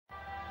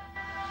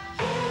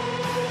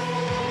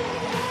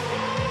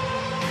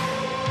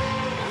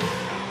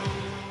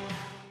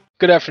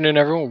Good afternoon,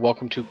 everyone.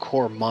 Welcome to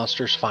KORR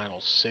Monsters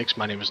Finals 6.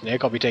 My name is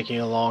Nick. I'll be taking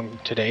you along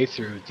today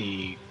through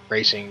the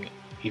racing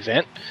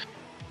event.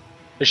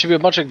 There should be a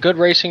bunch of good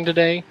racing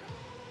today.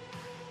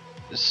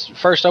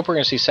 First up, we're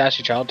going to see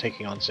Sassy Child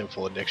taking on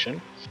Sinful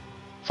Addiction,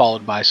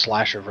 followed by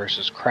Slasher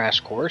versus Crash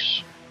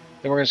Course.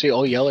 Then we're going to see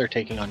Ole Yeller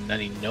taking on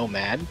Nutty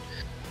Nomad.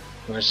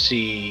 We're going to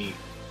see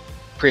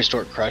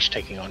Prehistoric Crush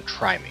taking on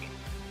Try Me.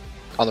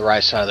 On the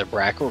right side of the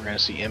bracket, we're going to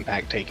see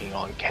Impact taking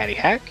on Caddy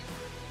Hack,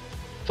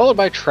 followed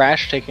by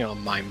Trash taking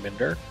on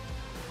Mindbender.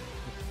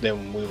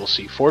 Then we will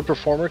see Ford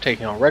Performer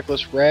taking on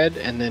Reckless Red,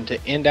 and then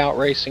to end out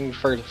racing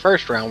for the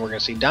first round, we're going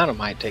to see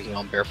Dino-Mite taking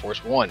on Bear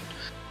Force 1.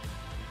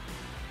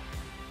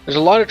 There's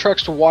a lot of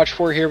trucks to watch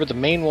for here, but the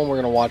main one we're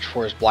going to watch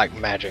for is Black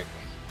Magic,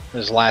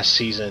 his last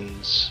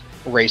season's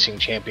racing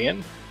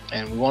champion,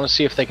 and we want to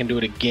see if they can do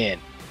it again,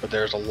 but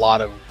there's a lot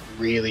of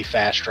really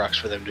fast trucks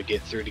for them to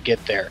get through to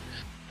get there.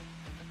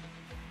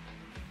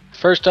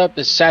 First up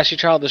is Sassy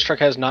Child. This truck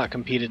has not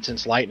competed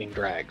since Lightning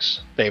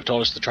Drags. They've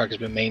told us the truck has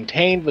been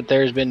maintained, but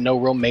there's been no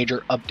real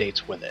major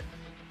updates with it.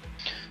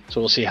 So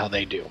we'll see how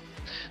they do.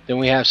 Then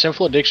we have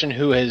Sinful Addiction,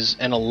 who is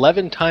an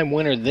 11-time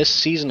winner this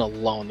season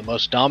alone, the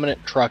most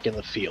dominant truck in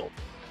the field.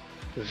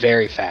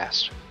 Very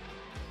fast.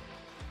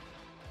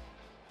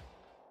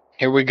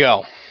 Here we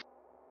go.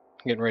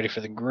 Getting ready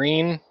for the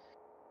green.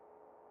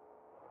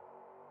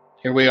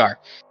 Here we are.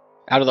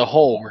 Out of the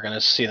hole, we're going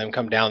to see them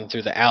come down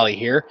through the alley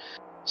here.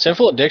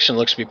 Sinful Addiction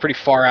looks to be pretty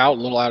far out, a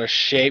little out of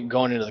shape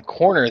going into the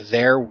corner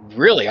there.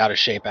 Really out of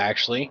shape,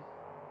 actually.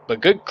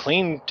 But good,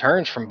 clean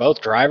turns from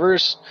both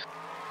drivers.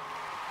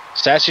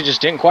 Sassy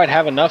just didn't quite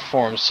have enough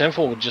for him.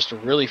 Sinful with just a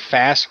really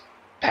fast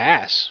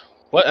pass.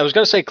 Well, I was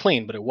going to say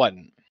clean, but it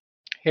wasn't.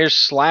 Here's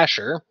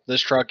Slasher.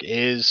 This truck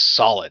is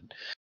solid.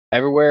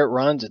 Everywhere it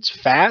runs, it's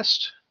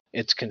fast,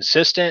 it's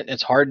consistent,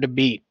 it's hard to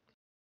beat.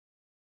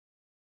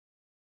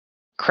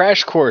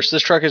 Crash Course.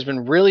 This truck has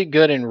been really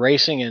good in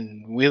racing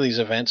and wheelies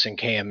events in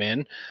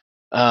KMN.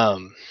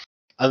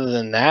 Other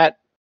than that,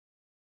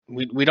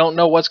 we don't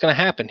know what's going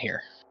to happen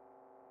here.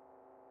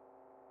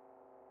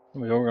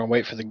 We're going to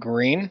wait for the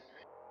green.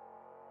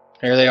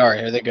 Here they are.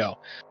 Here they go.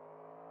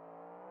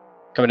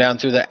 Coming down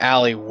through the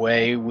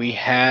alleyway, we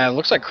have,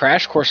 looks like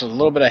Crash Course is a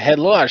little bit ahead,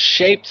 a little out of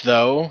shape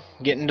though.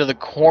 Getting to the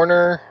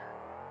corner.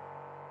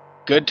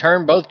 Good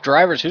turn, both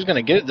drivers. Who's going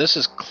to get it? This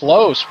is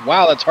close.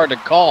 Wow, that's hard to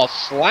call.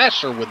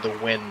 Slasher with the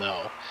win,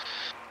 though.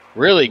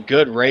 Really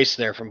good race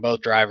there from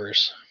both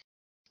drivers.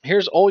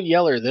 Here's Ole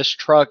Yeller. This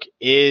truck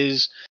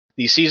is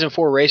the Season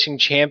 4 Racing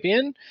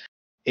Champion.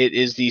 It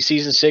is the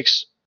Season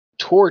 6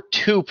 Tour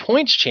 2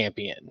 Points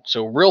Champion.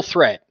 So, real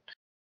threat.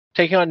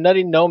 Taking on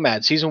Nutty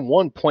Nomad, Season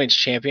 1 Points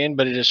Champion,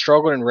 but it has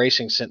struggled in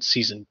racing since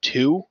Season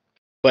 2.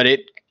 But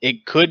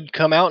it could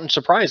come out and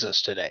surprise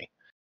us today.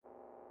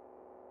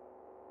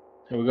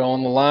 Here we go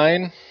on the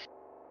line.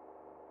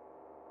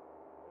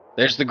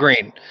 There's the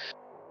green.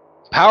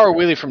 Power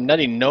wheelie from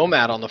Nutty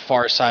Nomad on the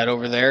far side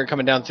over there.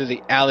 Coming down through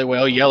the alleyway.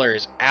 Ole Yeller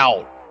is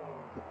out.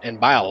 And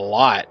by a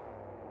lot.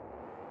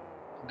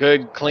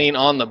 Good clean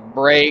on the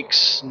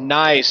brakes.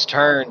 Nice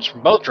turns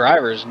from both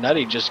drivers.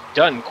 Nutty just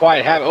doesn't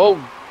quite have it. Oh,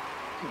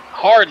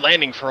 hard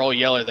landing for Ole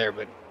Yeller there,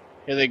 but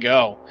here they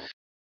go.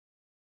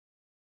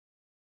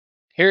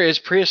 Here is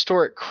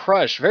Prehistoric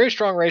Crush. Very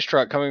strong race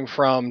truck coming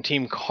from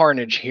Team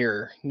Carnage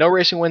here. No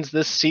racing wins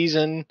this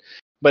season,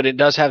 but it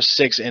does have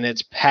 6 in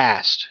its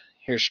past.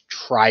 Here's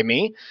Try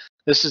Me.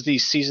 This is the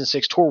Season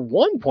 6 Tour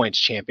 1 Points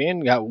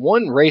Champion. Got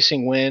 1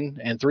 racing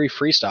win and 3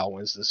 freestyle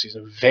wins this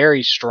season.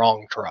 Very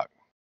strong truck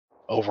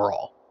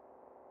overall.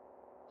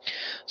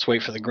 Let's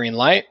wait for the green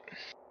light.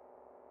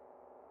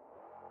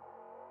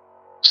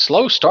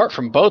 Slow start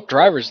from both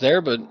drivers there,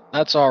 but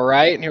that's all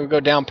right. Here we go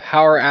down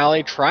Power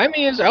Alley. Try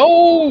Me is...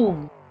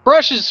 Oh!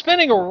 Brush is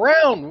spinning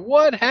around.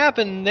 What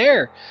happened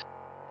there?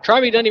 Try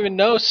Me doesn't even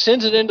know.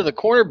 Sends it into the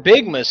corner.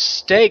 Big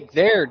mistake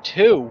there,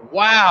 too.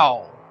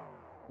 Wow.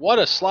 What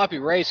a sloppy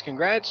race.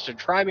 Congrats to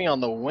Try Me on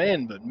the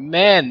win, but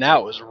man,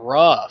 that was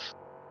rough.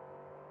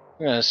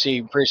 We're going to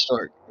see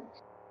Prehistoric...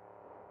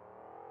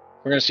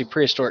 We're going to see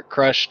Prehistoric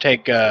Crush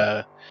take...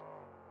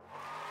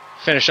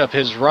 finish up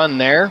his run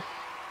there.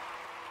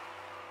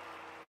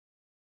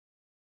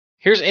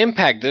 Here's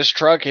Impact. This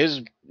truck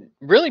is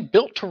really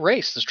built to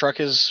race. This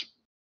truck is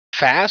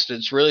fast.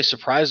 It's really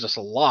surprised us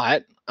a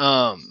lot.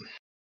 Not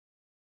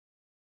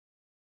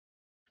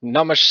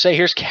much to say.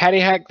 Here's Caddy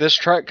Hack. This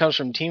truck comes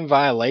from Team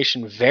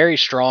Violation. Very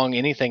strong.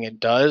 Anything it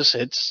does,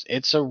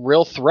 it's a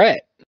real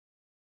threat.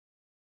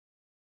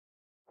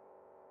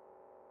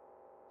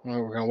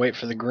 We're going to wait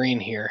for the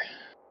green here.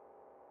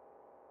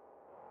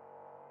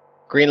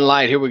 Green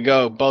light, here we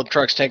go. Both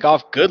trucks take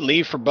off. Good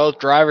lead for both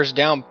drivers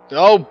down.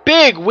 Oh,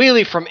 big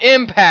wheelie from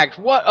Impact.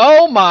 What?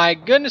 Oh, my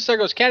goodness. There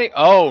goes Caddy.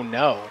 Oh,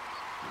 no.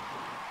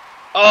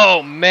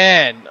 Oh,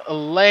 man.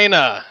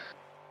 Elena.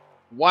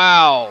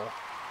 Wow.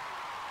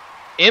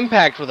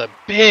 Impact with a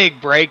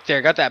big break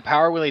there. Got that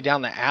power wheelie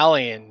down the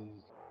alley, and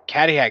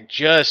Caddy Hack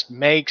just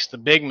makes the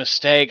big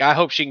mistake. I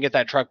hope she can get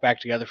that truck back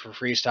together for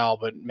freestyle,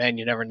 but, man,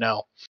 you never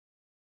know.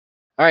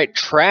 All right,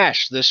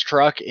 Trash. This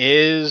truck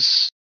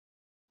is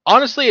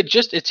Honestly,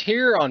 it's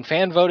here on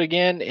fan vote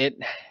again. It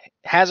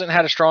hasn't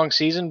had a strong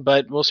season,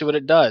 but we'll see what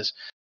it does.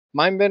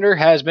 Mindbender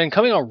has been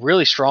coming on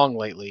really strong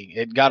lately.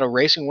 It got a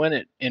racing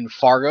win in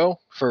Fargo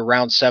for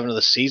round 7 of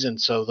the season,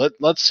 so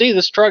let's see.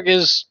 This truck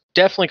is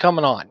definitely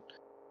coming on.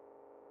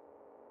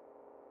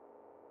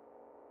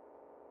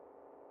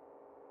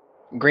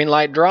 Green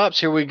light drops.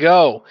 Here we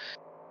go.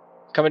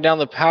 Coming down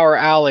the power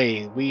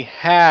alley, we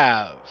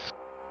have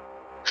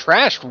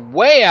trashed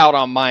way out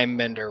on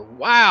Mindbender.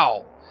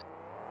 Wow.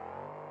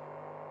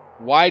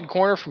 Wide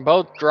corner from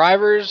both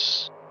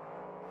drivers.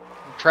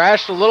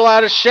 Trashed a little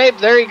out of shape.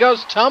 There he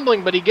goes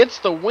tumbling, but he gets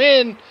the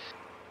win,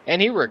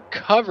 and he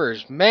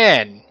recovers.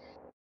 Man,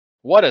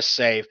 what a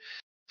save.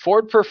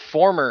 Ford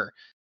Performer.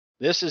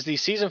 This is the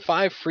Season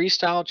 5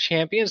 Freestyle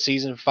Champion,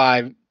 Season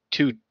 5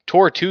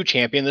 Tour 2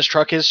 Champion. This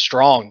truck is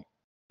strong.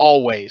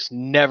 Always.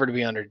 Never to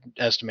be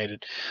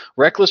underestimated.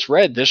 Reckless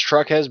Red. This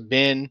truck has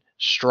been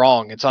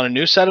strong. It's on a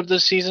new setup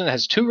this season. It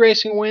has 2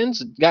 racing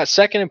wins. It got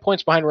second in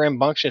points behind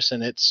Rambunctious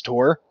in its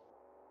tour.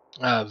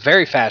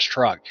 Very fast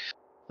truck.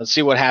 Let's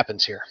see what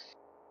happens here.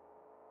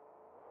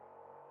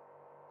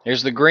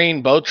 Here's the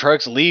green. Both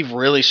trucks leave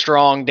really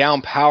strong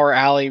down power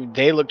alley.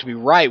 They look to be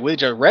right with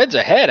each other. Red's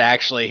ahead,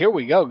 actually. Here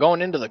we go.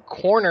 Going into the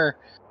corner.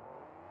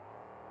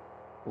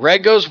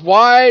 Red goes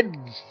wide.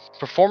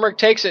 Performer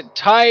takes it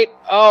tight.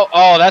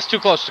 Oh, that's too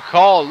close to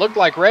call. It looked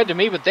like red to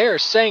me, but they are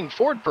saying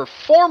Ford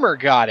Performer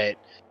got it.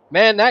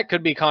 Man, that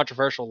could be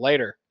controversial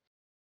later.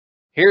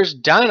 Here's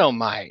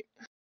Dino-Mite.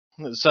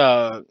 It's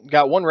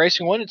got 1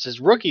 racing win. It's his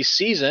rookie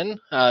season.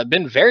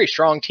 Been very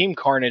strong. Team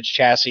Carnage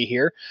chassis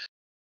here.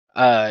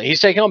 He's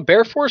taking on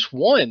Bear Force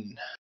 1.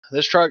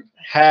 This truck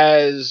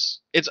has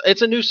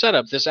it's a new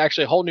setup. This is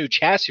actually a whole new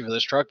chassis for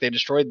this truck. They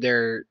destroyed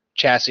their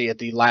chassis at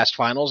the last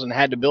finals and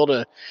had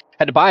to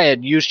buy a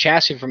used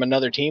chassis from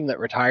another team that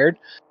retired.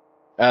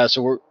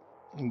 So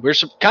we're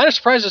kind of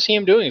surprised to see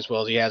him doing as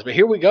well as he has. But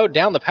here we go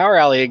down the power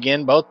alley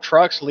again. Both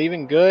trucks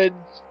leaving good.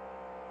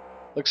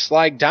 Looks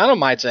like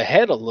Dino-Mite's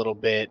ahead a little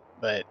bit,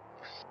 but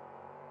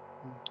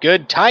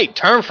good tight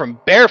turn from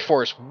Bear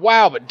Force.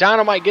 Wow, but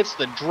Dino-Mite gets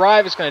the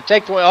drive. It's going to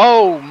take the way.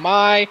 Oh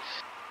my.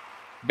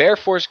 Bear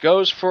Force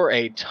goes for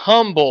a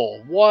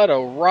tumble. What a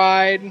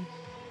ride.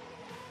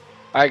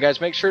 All right,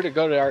 guys, make sure to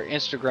go to our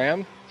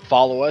Instagram.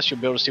 Follow us. You'll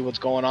be able to see what's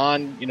going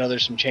on. You know,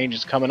 there's some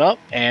changes coming up,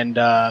 and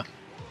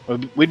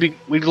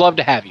we'd love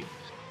to have you.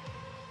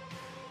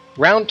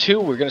 Round 2,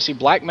 we're going to see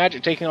Black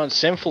Magic taking on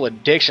Sinful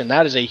Addiction.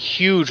 That is a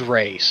huge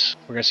race.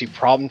 We're going to see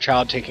Problem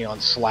Child taking on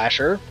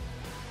Slasher.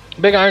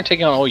 Big Iron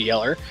taking on Ole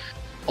Yeller.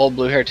 Old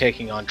Blue Hair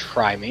taking on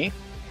Try Me.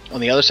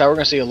 On the other side, we're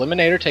going to see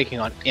Eliminator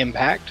taking on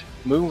Impact.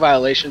 Moon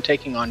Violation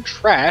taking on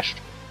Trashed.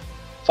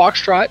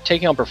 Foxtrot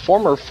taking on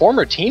Performer.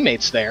 Former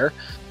teammates there.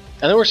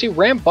 And then we're going to see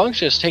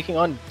Rambunctious taking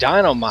on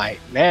Dino-Mite.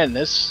 Man,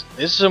 this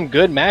is some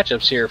good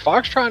matchups here.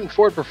 Foxtrot and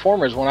Ford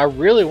Performer is one I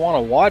really want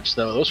to watch,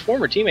 though. Those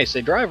former teammates,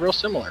 they drive real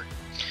similar.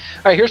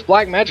 All right, here's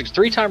Black Magic's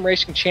 3-time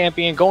racing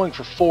champion, going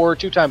for 4,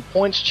 2-time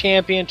points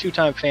champion,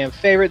 2-time fan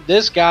favorite.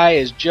 This guy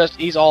is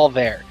he's all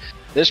there.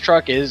 This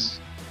truck is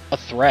a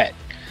threat.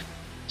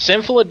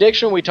 Sinful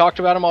Addiction, we talked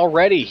about him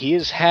already. He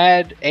has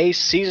had a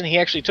season. He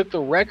actually took the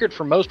record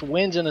for most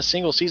wins in a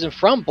single season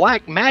from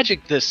Black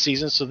Magic this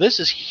season, so this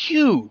is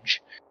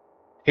huge.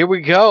 Here we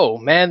go.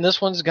 Man,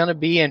 this one's going to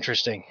be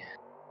interesting.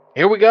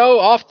 Here we go.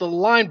 Off the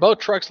line, both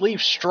trucks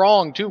leave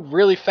strong. 2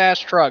 really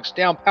fast trucks.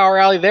 Down power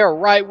alley, they're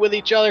right with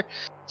each other.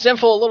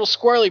 Sinful a little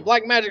squirrely.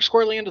 Black Magic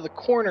squirrely into the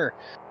corner.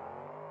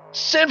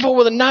 Sinful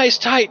with a nice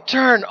tight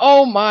turn.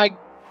 Oh my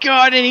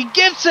god, and he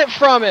gets it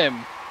from him.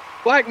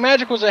 Black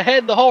Magic was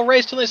ahead the whole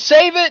race till they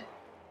save it.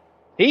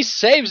 He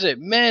saves it.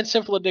 Man,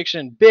 Sinful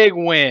Addiction, big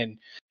win.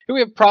 Here we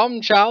have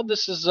Problem Child.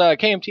 This is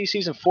KMT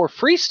Season 4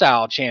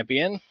 Freestyle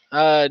Champion.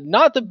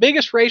 Not the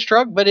biggest race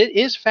truck, but it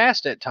is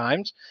fast at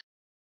times.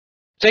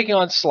 Taking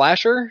on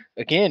Slasher.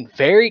 Again,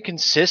 very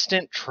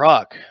consistent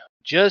truck.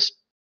 Just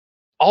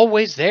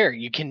always there.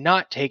 You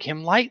cannot take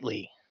him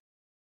lightly.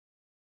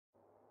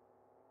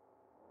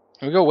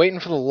 Here we go, waiting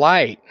for the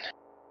light.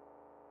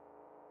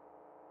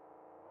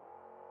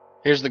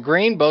 Here's the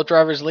green. Both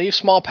drivers leave.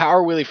 Small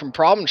power wheelie from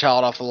Problem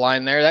Child off the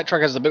line there. That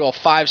truck has the big old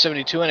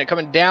 572 in it.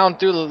 Coming down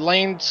through the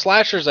lane.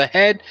 Slasher's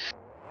ahead.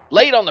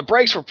 Late on the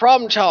brakes for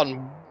Problem Child.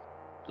 And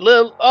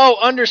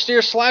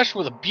understeer Slasher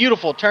with a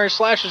beautiful turn.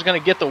 Slasher's going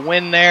to get the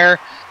win there.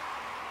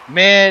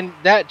 Man,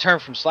 that turn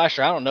from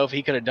Slasher, I don't know if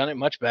he could have done it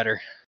much better.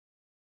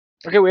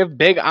 Okay, we have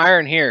Big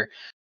Iron here.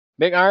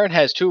 Big Iron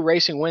has 2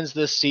 racing wins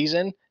this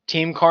season.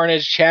 Team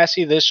Carnage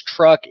chassis. This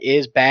truck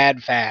is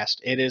bad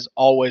fast. It is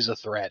always a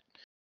threat.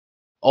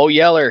 Ole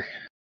Yeller,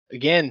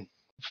 again,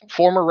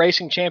 former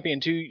racing champion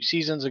 2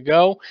 seasons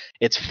ago.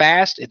 It's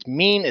fast, it's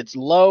mean, it's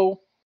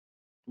low.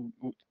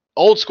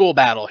 Old school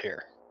battle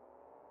here.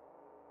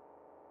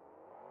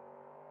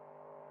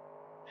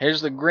 Here's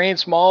the green,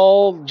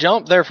 small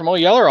jump there from Ole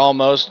Yeller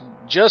almost.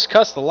 Just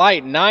cuts the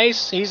light.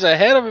 Nice. He's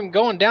ahead of him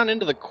going down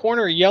into the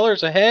corner.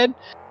 Yeller's ahead.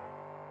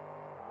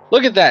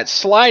 Look at that,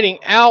 sliding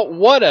out.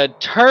 What a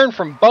turn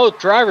from both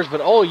drivers,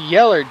 but Ole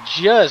Yeller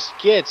just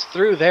gets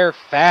through there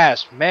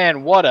fast.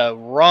 Man, what a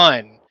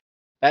run.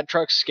 That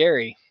truck's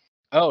scary.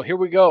 Oh, here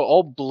we go.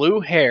 Old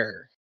Blue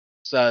Hair.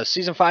 It's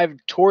Season 5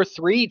 Tour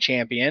 3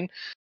 champion.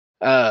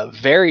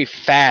 Very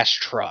fast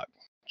truck.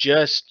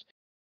 Just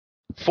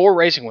 4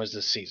 racing wins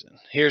this season.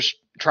 Here's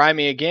Try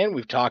Me Again.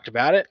 We've talked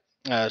about it.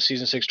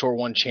 Season 6 Tour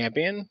 1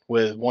 champion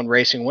with 1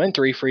 racing win,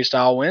 3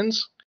 freestyle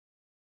wins.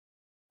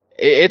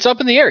 It's up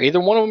in the air. Either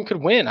one of them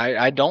could win.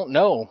 I don't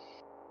know.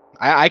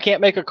 I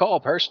can't make a call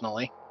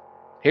personally.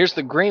 Here's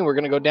the green. We're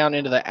going to go down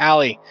into the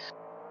alley.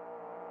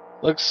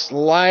 Looks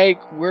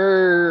like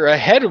we're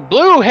ahead of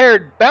Blue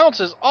Hair.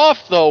 Bounces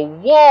off the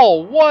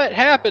wall. What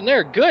happened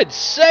there? Good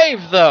save,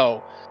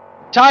 though.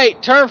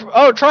 Tight turn.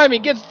 Oh, Try Me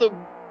gets the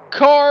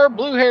car.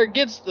 Blue Hair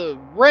gets the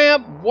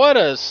ramp. What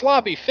a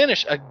sloppy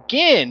finish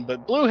again.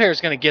 But Blue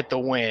Hair's going to get the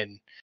win.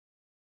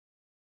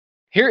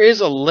 Here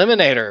is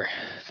Eliminator.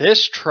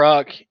 This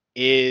truck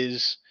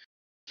is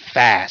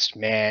fast,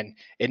 man.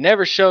 It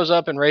never shows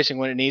up in racing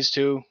when it needs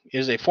to. It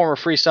is a former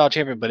freestyle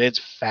champion, but it's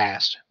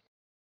fast.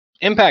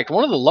 Impact,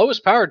 one of the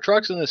lowest powered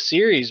trucks in the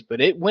series, but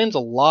it wins a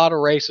lot of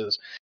races.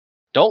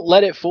 Don't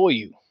let it fool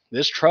you.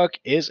 This truck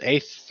is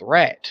a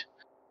threat.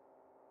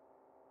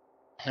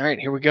 All right,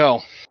 here we go.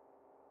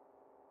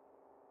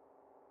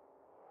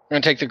 We're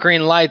going to take the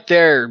green light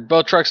there.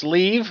 Both trucks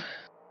leave.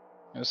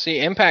 You'll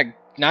see Impact,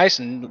 nice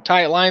and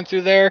tight line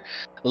through there.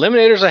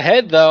 Eliminator's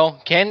ahead, though.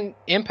 Can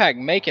Impact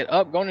make it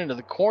up going into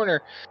the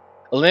corner?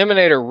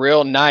 Eliminator,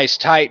 real nice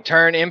tight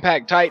turn.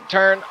 Impact, tight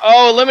turn.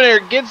 Oh,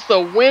 Eliminator gets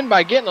the win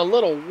by getting a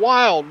little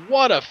wild.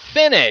 What a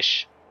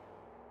finish.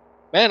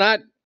 Man,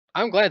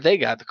 I'm glad they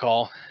got the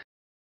call.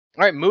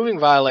 All right, moving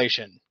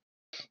violation.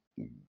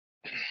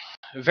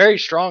 A very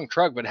strong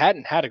truck, but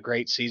hadn't had a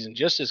great season.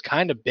 Just has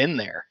kind of been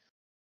there.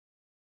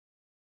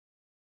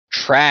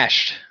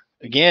 Trashed.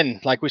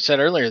 Again, like we said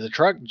earlier, the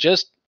truck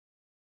just...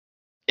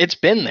 It's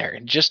been there.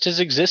 It just has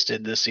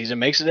existed this season.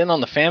 Makes it in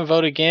on the fan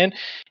vote again.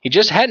 He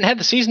just hadn't had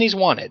the season he's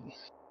wanted.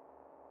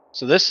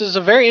 So this is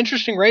a very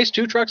interesting race.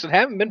 2 trucks that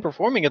haven't been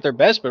performing at their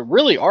best, but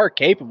really are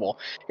capable.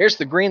 Here's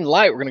the green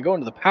light. We're going to go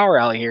into the power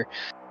alley here.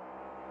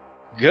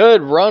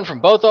 Good run from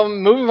both of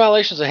them. Moving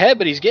violations ahead,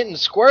 but he's getting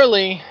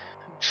squirrely.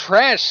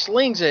 Trash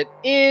slings it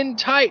in.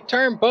 Tight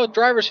turn. Both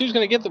drivers. Who's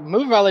going to get the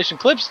moving violation?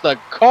 Clips the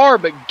car,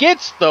 but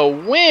gets the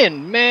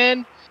win,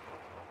 man.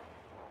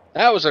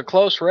 That was a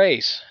close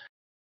race.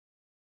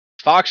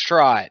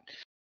 Foxtrot,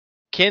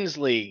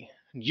 Kinsley,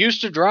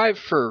 used to drive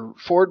for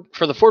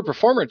the Ford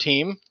Performer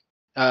team.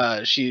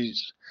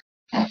 She's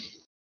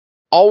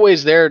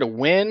always there to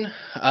win.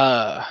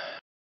 Harper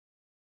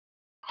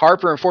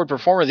and Ford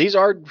Performer, these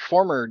are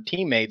former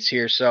teammates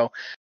here, so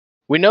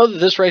we know that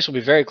this race will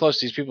be very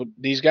close.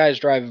 These guys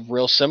drive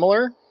real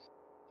similar.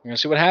 We're gonna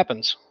see what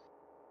happens.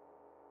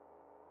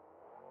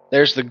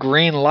 There's the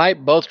green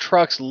light. Both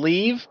trucks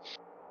leave.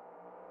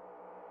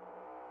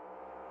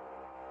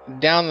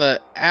 Down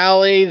the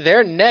alley,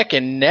 they're neck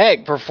and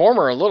neck.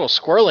 Performer a little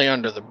squirrely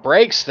under the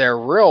brakes there.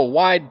 Real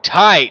wide,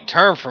 tight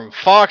turn from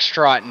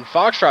Foxtrot, and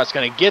Foxtrot's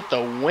going to get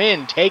the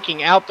win,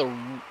 taking out the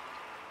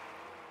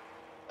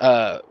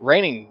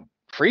reigning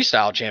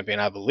freestyle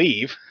champion, I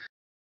believe.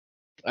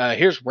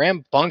 Here's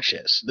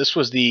Rambunctious. This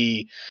was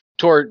the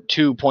Tour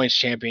 2 points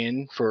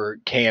champion for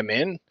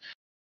KMN.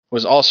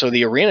 Was also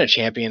the arena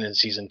champion in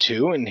Season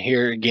 2. And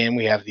here again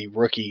we have the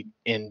rookie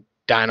in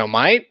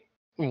Dino-Mite.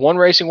 1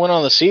 racing win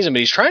on the season, but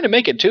he's trying to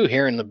make it 2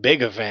 here in the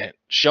big event.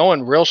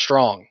 Showing real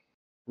strong.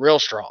 Real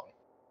strong.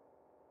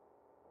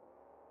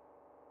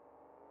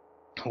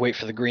 Wait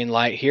for the green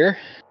light here.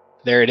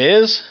 There it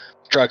is.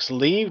 Trucks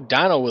leave.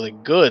 Dino with a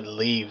good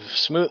leave.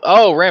 Smooth.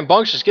 Oh,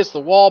 Rambunctious gets the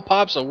wall,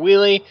 pops a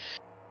wheelie.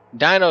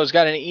 Dino's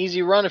got an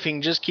easy run if he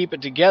can just keep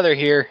it together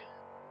here.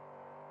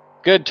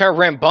 Good turn.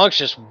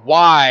 Rambunctious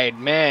wide.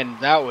 Man,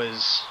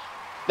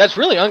 that's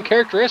really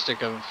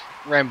uncharacteristic of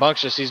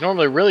Rambunctious. He's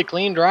normally a really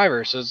clean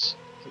driver, so it's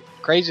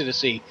crazy to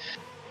see.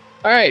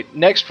 All right,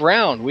 next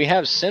round we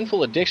have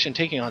Sinful Addiction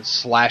taking on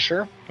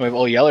Slasher. We have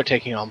Ole Yeller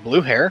taking on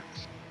Blue Hair.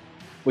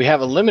 We have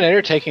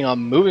Eliminator taking on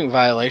Moving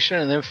Violation,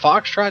 and then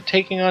Foxtrot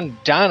taking on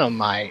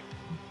Dino-Mite.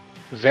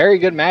 Very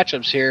good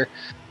matchups here.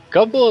 A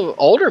couple of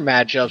older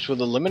matchups with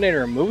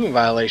Eliminator and Moving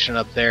Violation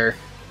up there,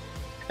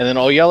 and then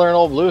Ole Yeller and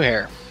Old Blue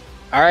Hair.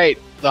 All right,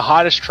 the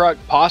hottest truck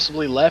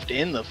possibly left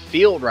in the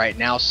field right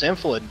now,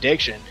 Sinful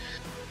Addiction.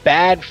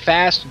 Bad,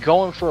 fast,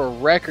 going for a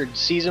record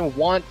season,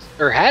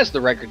 has the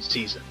record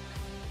season.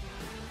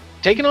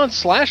 Taking on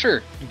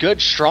Slasher,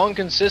 good, strong,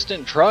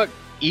 consistent truck.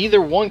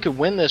 Either one could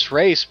win this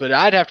race, but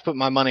I'd have to put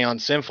my money on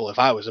Sinful if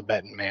I was a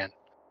betting man.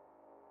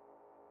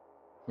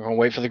 We're going to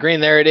wait for the green.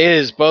 There it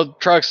is. Both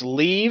trucks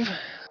leave.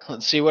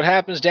 Let's see what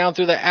happens down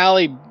through the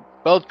alley.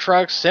 Both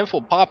trucks,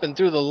 Sinful popping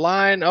through the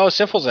line. Oh,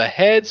 Sinful's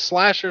ahead.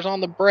 Slasher's on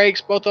the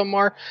brakes. Both of them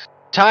are.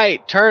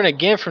 Tight turn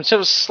again from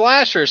Sinful.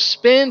 Slasher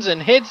spins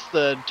and hits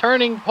the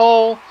turning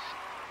pole.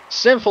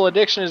 Sinful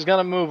Addiction is going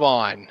to move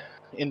on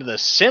into the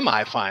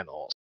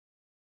semifinals.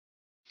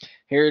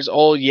 Here's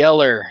Ole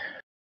Yeller.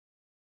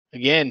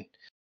 Again,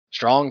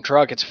 Strong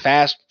truck. It's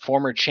fast.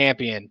 Former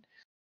champion.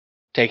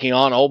 Taking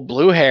on old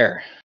blue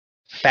hair.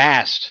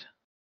 Fast.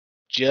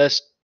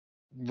 Just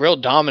real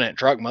dominant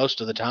truck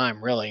most of the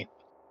time, really.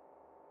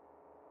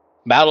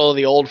 Battle of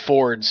the old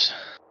Fords.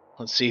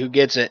 Let's see who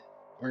gets it.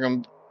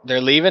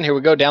 They're leaving. Here we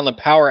go down the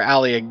power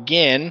alley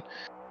again.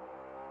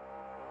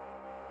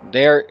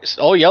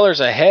 Ole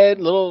Yeller's ahead.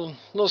 Little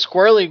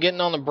squirrely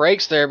getting on the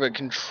brakes there, but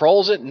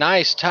controls it.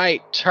 Nice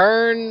tight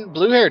turn.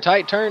 Blue hair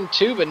tight turn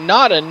too, but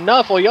not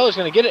enough. Ole Yeller's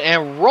going to get it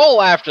and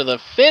roll after the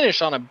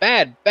finish on a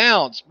bad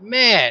bounce.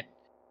 Man.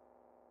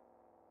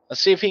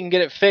 Let's see if he can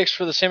get it fixed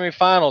for the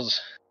semifinals.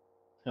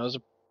 That was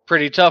a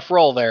pretty tough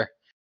roll there.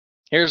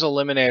 Here's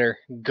Eliminator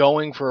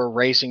going for a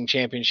racing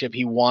championship.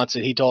 He wants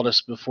it. He told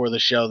us before the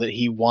show that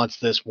he wants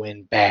this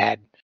win bad.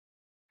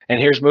 And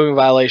here's Moving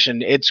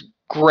Violation. It's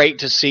great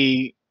to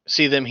see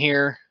them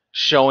here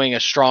showing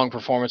a strong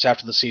performance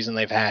after the season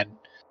they've had.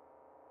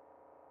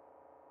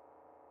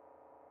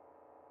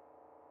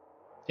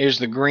 Here's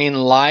the green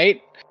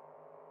light.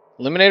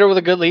 Eliminator with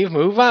a good lead.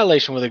 Moving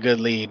Violation with a good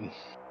lead.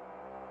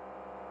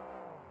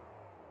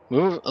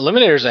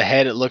 Eliminator's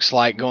ahead, it looks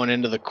like, going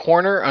into the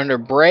corner under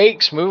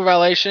brakes. Moving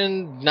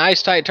Violation,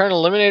 nice tight turn.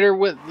 Eliminator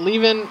with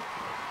leaving.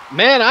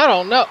 Man, I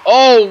don't know.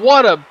 Oh,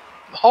 what a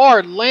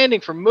hard landing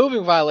for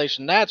Moving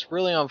Violation. That's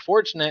really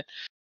unfortunate.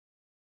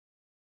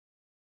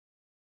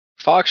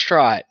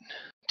 Foxtrot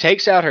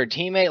takes out her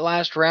teammate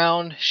last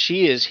round.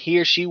 She is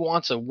here. She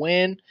wants a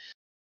win.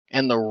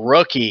 And the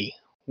rookie,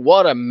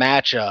 what a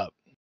matchup.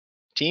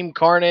 Team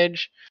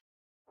Carnage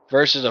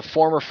versus a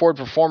former Ford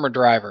Performer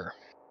driver.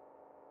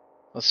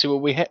 Let's see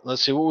what we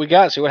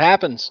got. See what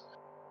happens.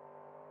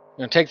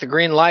 We're gonna take the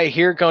green light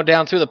here, go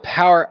down through the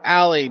power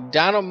alley.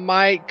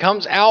 Dino-Mite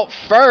comes out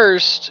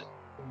first.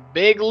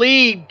 Big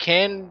lead.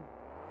 Can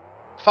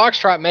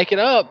Foxtrot make it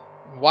up?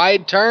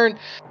 Wide turn.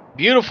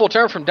 Beautiful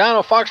turn from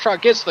Dino.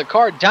 Foxtrot gets the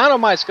car.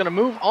 Dino-Mite's gonna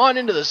move on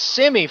into the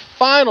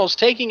semi-finals,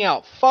 taking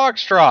out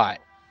Foxtrot.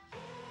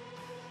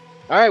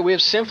 Alright, we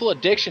have Sinful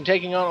Addiction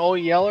taking on Ole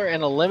Yeller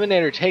and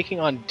Eliminator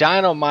taking on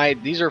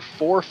Dino-Mite. These are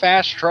 4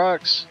 fast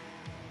trucks.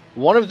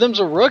 One of them's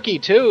a rookie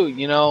too,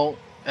 you know,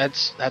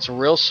 that's a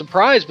real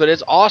surprise, but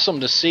it's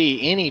awesome to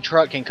see any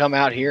truck can come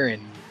out here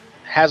and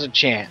has a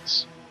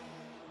chance.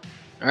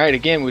 Alright,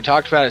 again, we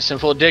talked about it.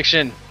 Sinful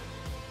Addiction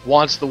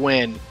wants the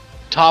win.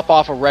 Top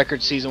off a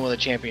record season with a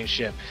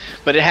championship.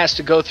 But it has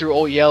to go through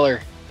Ole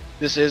Yeller.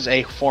 This is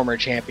a former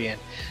champion.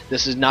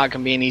 This is not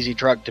going to be an easy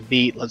truck to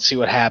beat. Let's see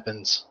what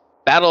happens.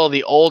 Battle of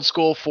the old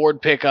school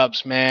Ford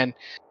pickups, man.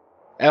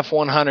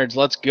 F100s,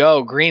 let's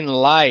go. Green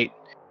light.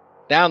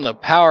 Down the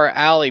power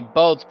alley,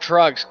 both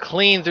trucks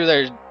clean through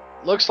there.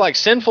 Looks like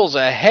Sinful's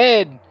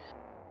ahead.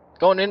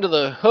 Going into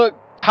the hook,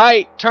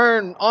 tight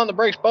turn on the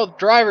brakes, both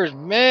drivers.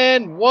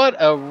 Man, what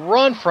a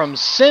run from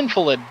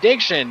Sinful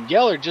Addiction.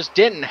 Yeller just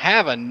didn't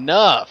have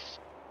enough.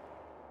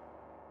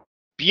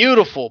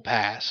 Beautiful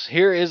pass.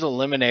 Here is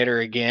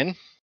Eliminator again.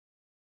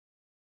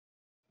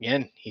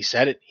 Again, he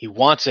said it. He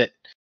wants it.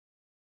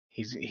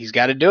 He's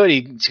got to do it.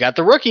 He's got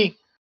the rookie.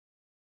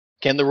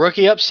 Can the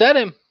rookie upset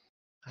him?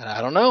 I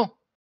don't know.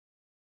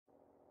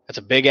 That's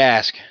a big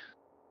ask.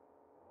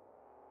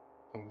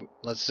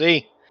 Let's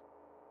see.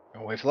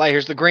 Wait for the light.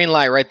 Here's the green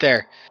light right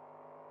there.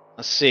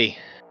 Let's see.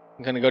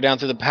 I'm going to go down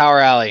through the power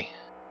alley.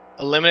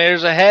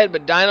 Eliminator's ahead,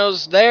 but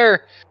Dino's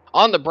there.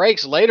 On the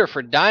brakes later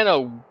for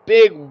Dino.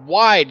 Big,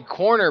 wide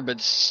corner, but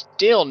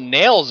still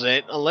nails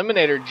it.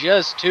 Eliminator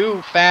just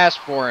too fast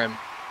for him.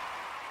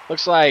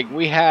 Looks like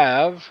we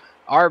have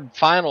our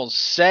finals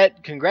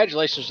set.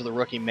 Congratulations to the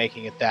rookie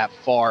making it that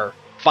far.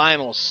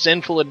 Finals,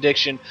 Sinful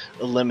Addiction,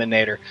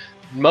 Eliminator.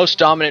 Most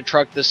dominant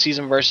truck this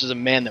season versus a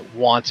man that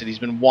wants it. He's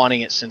been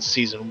wanting it since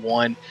season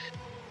 1.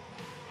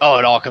 Oh,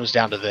 it all comes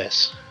down to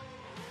this.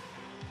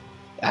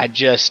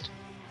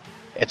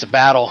 It's a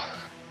battle.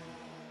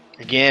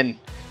 Again,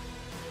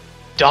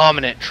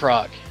 dominant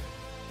truck.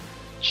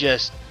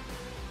 Just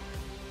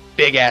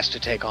big ass to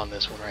take on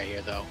this one right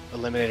here, though.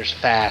 Eliminator's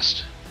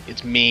fast.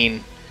 It's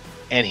mean.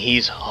 And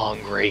he's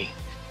hungry.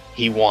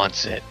 He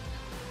wants it.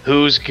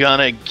 Who's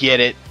gonna get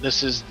it?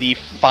 This is the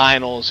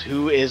finals.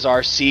 Who is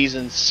our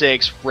season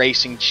 6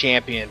 racing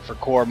champion for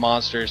KORR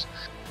Monsters?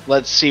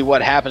 Let's see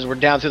what happens. We're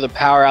down through the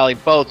power alley.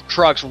 Both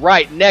trucks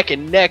right neck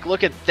and neck.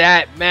 Look at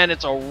that, man.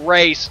 It's a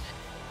race.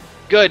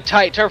 Good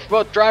tight turn for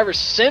both drivers.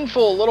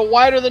 Sinful, a little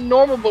wider than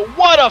normal, but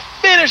what a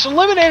finish.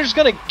 Eliminator's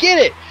gonna get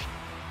it.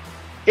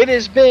 It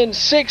has been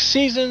 6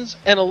 seasons,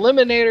 and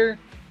Eliminator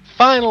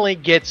finally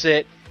gets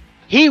it.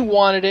 He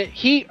wanted it,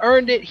 he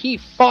earned it, he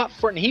fought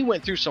for it, and he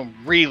went through some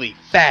really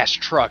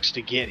fast trucks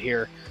to get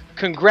here.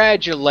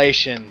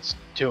 Congratulations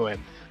to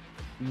him.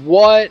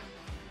 What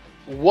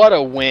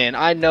a win.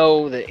 I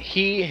know that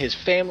he, his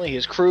family,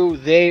 his crew,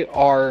 they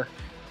are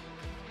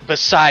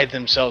beside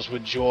themselves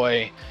with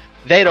joy.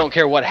 They don't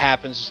care what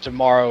happens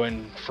tomorrow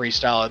in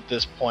freestyle at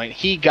this point.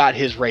 He got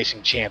his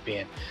racing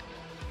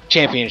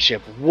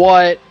championship.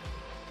 What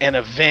an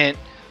event.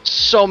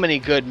 So many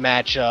good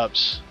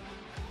matchups.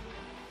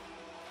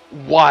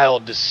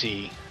 Wild to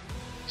see.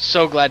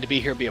 So glad to be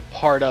here, be a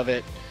part of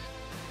it.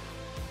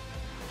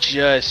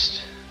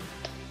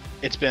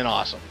 it's been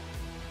awesome.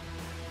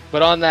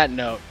 But on that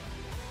note,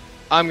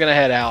 I'm going to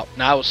head out,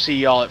 and I will see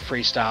y'all at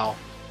Freestyle.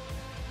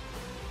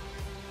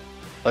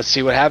 Let's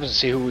see what happens,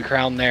 see who we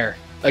crown there.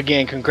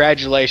 Again,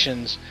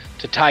 congratulations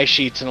to Ty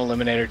Sheets and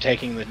Eliminator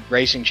taking the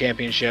racing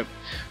championship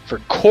for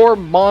KORR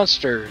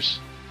Monsters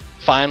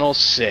Final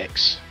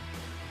 6.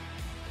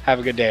 Have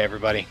a good day,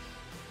 everybody.